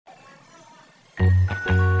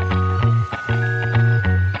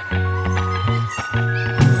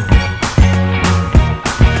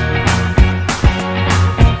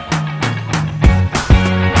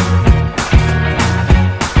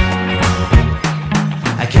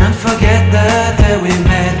Forget the day we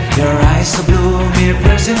met. Your eyes so blue, me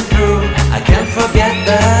piercing through. I can't forget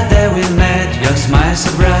the day we met. Your smile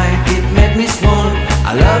so bright, it made me swoon.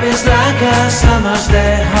 Our love is like a summer's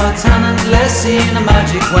day, hot and endless in a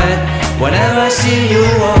magic way. Whenever I see you,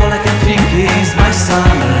 all I can think is my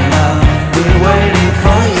summer love. Been waiting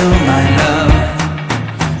for you, my love.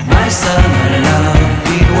 My summer love.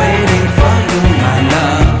 Been waiting for you, my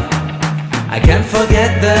love. I can't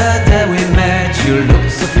forget the day we met. You look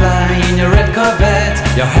so fly in your red Corvette.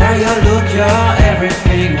 Your hair, your look, your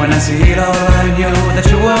everything. When I see it all, I knew that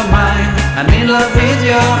you were mine. I'm in love with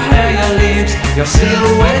your hair, your lips, your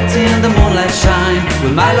silhouette in the moonlight shine.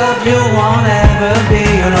 With my love you won't ever be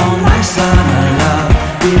alone, my son.